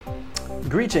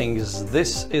Greetings,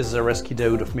 this is Areski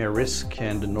Daoud of Mere Risk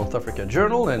and the North Africa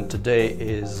Journal, and today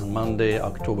is Monday,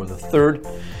 October the 3rd,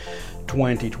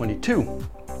 2022.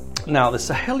 Now, the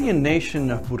Sahelian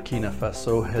nation of Burkina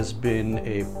Faso has been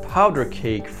a powder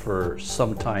cake for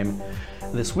some time.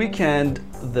 This weekend,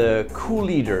 the coup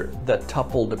leader that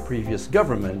toppled the previous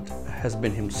government has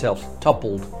been himself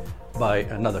toppled by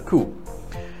another coup.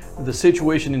 The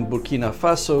situation in Burkina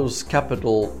Faso's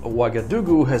capital,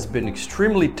 Ouagadougou, has been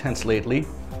extremely tense lately,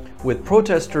 with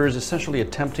protesters essentially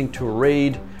attempting to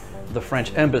raid the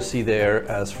French embassy there,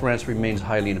 as France remains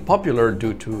highly unpopular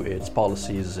due to its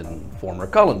policies in former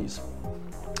colonies.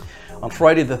 On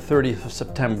Friday, the 30th of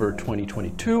September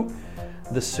 2022,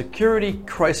 the security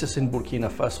crisis in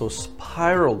Burkina Faso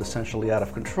spiraled essentially out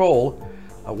of control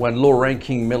when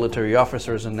low-ranking military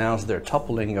officers announced their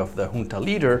toppling of the junta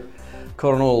leader,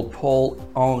 Colonel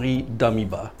Paul-Henri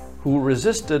Damiba, who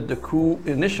resisted the coup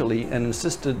initially and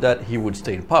insisted that he would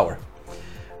stay in power.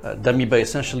 Damiba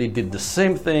essentially did the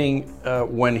same thing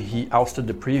when he ousted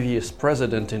the previous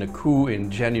president in a coup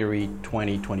in January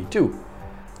 2022.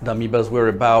 Damiba's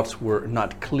whereabouts were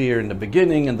not clear in the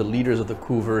beginning, and the leaders of the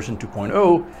coup version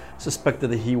 2.0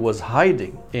 suspected that he was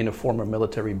hiding in a former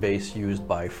military base used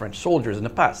by French soldiers in the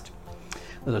past.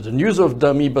 The news of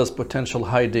Damiba's potential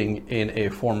hiding in a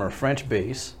former French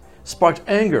base sparked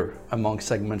anger among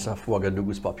segments of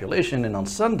Ouagadougou's population, and on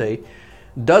Sunday,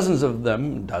 dozens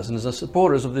of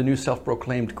supporters of the new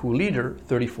self-proclaimed coup leader,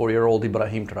 34-year-old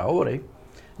Ibrahim Traoré,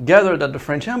 gathered at the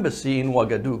French embassy in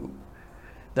Ouagadougou.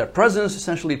 Their presence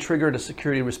essentially triggered a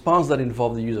security response that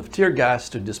involved the use of tear gas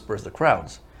to disperse the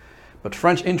crowds. But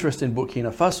French interests in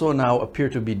Burkina Faso now appear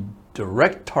to be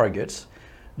direct targets,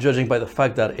 judging by the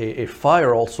fact that a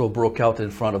fire also broke out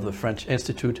in front of the French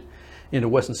Institute in the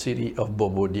western city of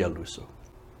Bobo Dioulasso.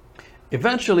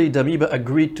 Eventually, Damiba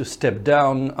agreed to step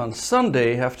down on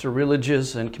Sunday after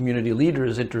religious and community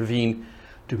leaders intervened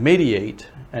to mediate,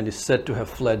 and is said to have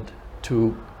fled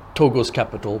to Togo's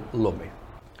capital, Lomé.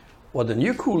 What the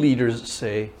new coup leaders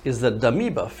say is that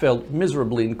Damiba failed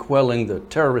miserably in quelling the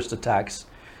terrorist attacks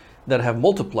that have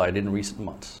multiplied in recent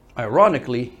months.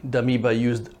 Ironically, Damiba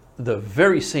used the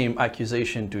very same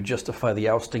accusation to justify the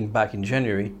ousting back in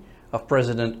January of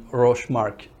President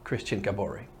Roch-Marc Christian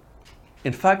Kaboré.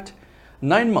 In fact,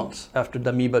 9 months after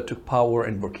Damiba took power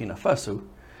in Burkina Faso,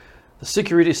 the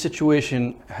security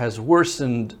situation has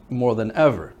worsened more than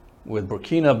ever, with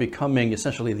Burkina becoming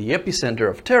essentially the epicenter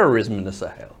of terrorism in the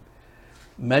Sahel.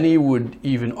 Many would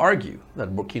even argue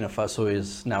that Burkina Faso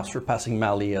is now surpassing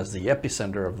Mali as the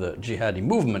epicenter of the jihadi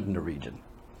movement in the region.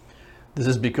 This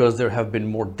is because there have been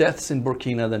more deaths in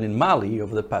Burkina than in Mali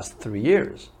over the past 3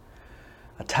 years.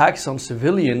 Attacks on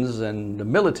civilians and the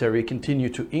military continue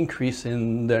to increase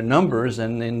in their numbers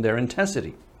and in their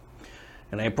intensity.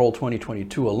 In April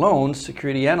 2022 alone,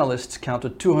 security analysts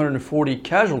counted 240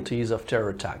 casualties of terror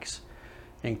attacks,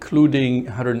 including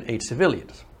 108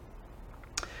 civilians.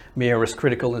 Mere Risk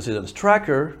Critical Incidents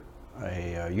Tracker,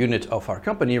 a unit of our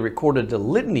company, recorded a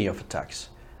litany of attacks.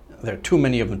 There are too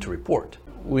many of them to report.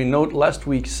 We note last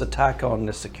week's attack on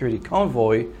the security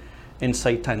convoy in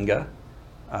Saitanga,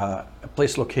 a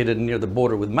place located near the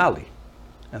border with Mali,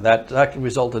 and that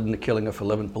resulted in the killing of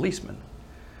 11 policemen.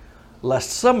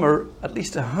 Last summer, at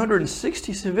least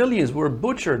 160 civilians were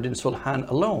butchered in Solhan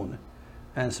alone,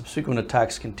 and subsequent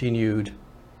attacks continued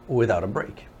without a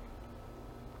break.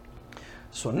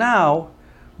 So now,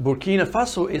 Burkina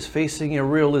Faso is facing a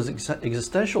real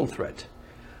existential threat.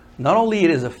 Not only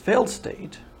it is a failed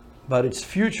state, but its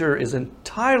future is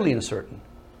entirely uncertain.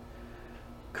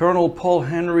 Colonel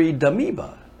Paul-Henri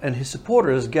Damiba and his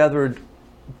supporters gathered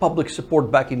public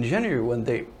support back in January when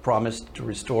they promised to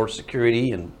restore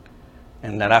security, and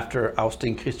that after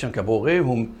ousting Christian Kaboré,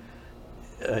 whom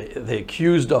they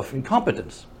accused of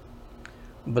incompetence.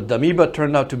 But Damiba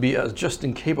turned out to be as just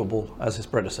incapable as his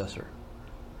predecessor.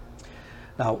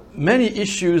 Now, many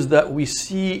issues that we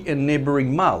see in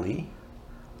neighboring Mali,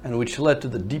 and which led to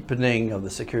the deepening of the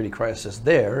security crisis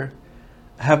there,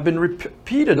 have been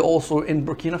repeated also in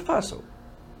Burkina Faso,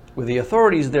 with the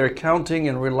authorities there counting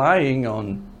and relying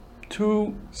on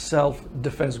 2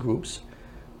 self-defense groups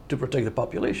to protect the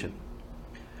population.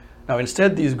 Now,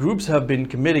 instead, these groups have been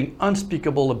committing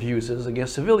unspeakable abuses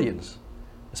against civilians,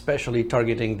 especially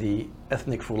targeting the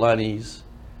ethnic Fulanis,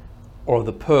 or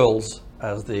the Pearls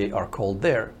as they are called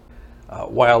there.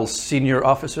 While senior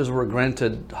officers were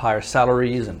granted higher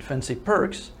salaries and fancy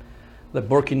perks, the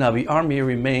Burkinabe army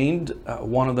remained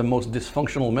one of the most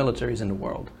dysfunctional militaries in the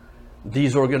world.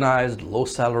 Disorganized, low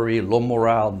salary, low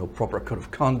morale, no proper code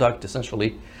of conduct,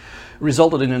 essentially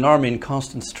resulted in an army in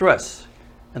constant stress,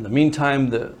 In the meantime,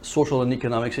 the social and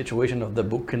economic situation of the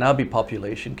Burkinabe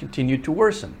population continued to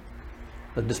worsen.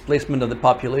 The displacement of the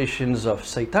populations of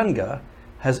Seitanga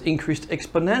has increased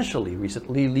exponentially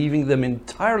recently, leaving them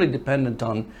entirely dependent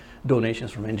on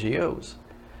donations from NGOs.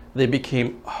 They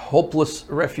became hopeless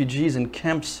refugees in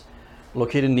camps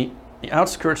located in the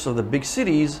outskirts of the big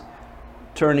cities,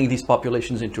 turning these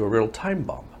populations into a real time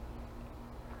bomb.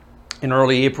 In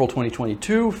early April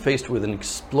 2022, faced with an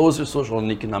explosive social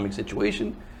and economic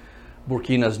situation,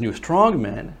 Burkina's new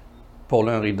strongman,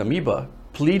 Paul-Henri Damiba,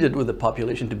 pleaded with the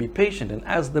population to be patient and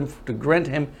asked them to grant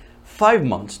him 5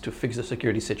 months to fix the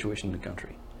security situation in the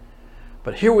country.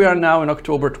 But here we are now in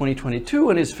October 2022,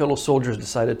 and his fellow soldiers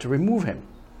decided to remove him.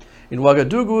 In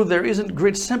Ouagadougou, there isn't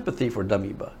great sympathy for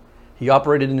Damiba. He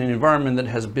operated in an environment that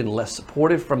has been less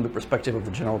supportive from the perspective of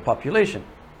the general population.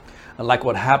 Unlike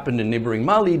what happened in neighboring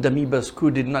Mali, Damiba's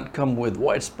coup did not come with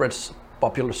widespread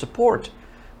popular support,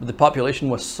 but the population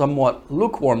was somewhat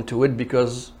lukewarm to it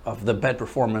because of the bad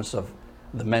performance of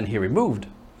the men he removed.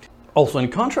 Also, in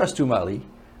contrast to Mali,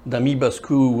 Damiba's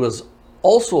coup was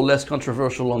also less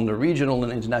controversial on the regional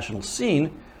and international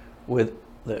scene, with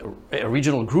a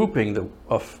regional grouping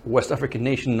of West African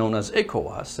nation known as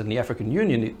ECOWAS and the African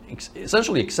Union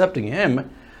essentially accepting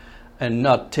him and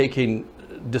not taking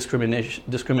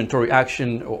discriminatory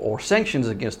action or sanctions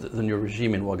against the new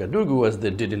regime in Ouagadougou as they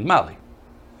did in Mali.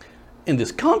 In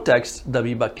this context,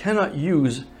 Damiba cannot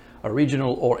use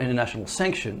regional or international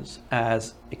sanctions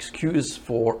as excuse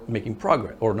for making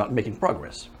progress or not making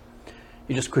progress.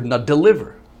 He just could not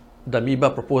deliver.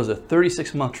 Damiba proposed a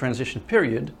 36-month transition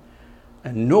period,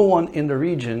 and no one in the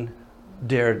region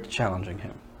dared challenging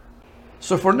him.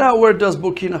 So for now, where does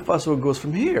Burkina Faso go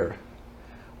from here?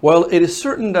 Well, it is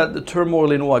certain that the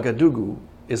turmoil in Ouagadougou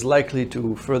is likely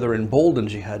to further embolden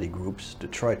jihadi groups to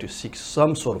try to seek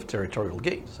some sort of territorial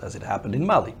gains, as it happened in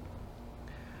Mali.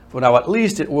 For now, at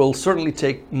least, it will certainly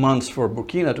take months for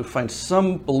Burkina to find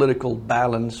some political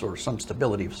balance or some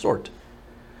stability of sort.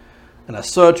 And as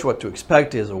such, what to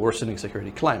expect is a worsening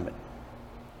security climate.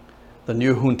 The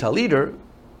new junta leader,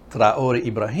 Traoré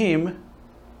Ibrahim,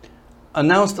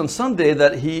 announced on Sunday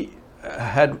that he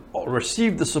had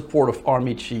received the support of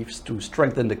army chiefs to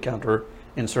strengthen the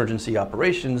counter-insurgency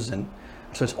operations, and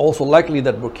so it's also likely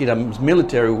that Burkina's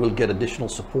military will get additional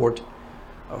support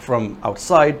from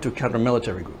outside to counter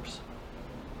military groups.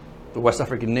 The West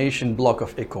African nation bloc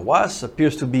of ECOWAS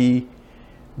appears to be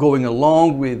going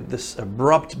along with this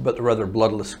abrupt but rather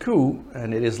bloodless coup,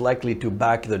 and it is likely to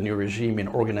back the new regime in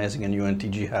organizing a new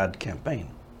anti-jihad campaign.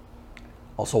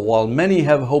 Also, while many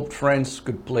have hoped France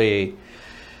could play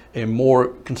a more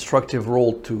constructive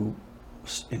role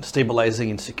in stabilizing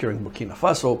and securing Burkina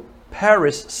Faso,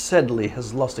 Paris sadly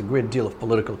has lost a great deal of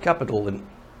political capital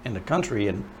in the country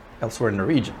and elsewhere in the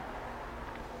region.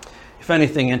 If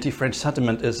anything, anti-French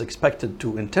sentiment is expected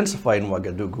to intensify in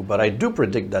Ouagadougou, but I do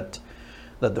predict that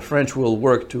the French will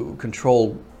work to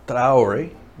control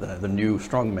Traoré, the new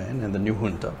strongman, and the new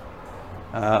junta.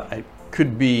 It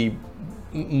could be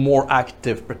more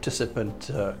active participant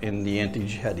in the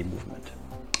anti-jihadi movement.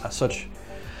 As such,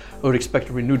 I would expect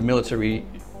renewed military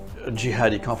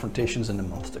jihadi confrontations in the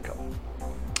months to come.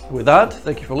 With that,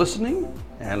 thank you for listening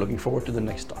and looking forward to the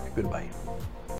next talk. Goodbye.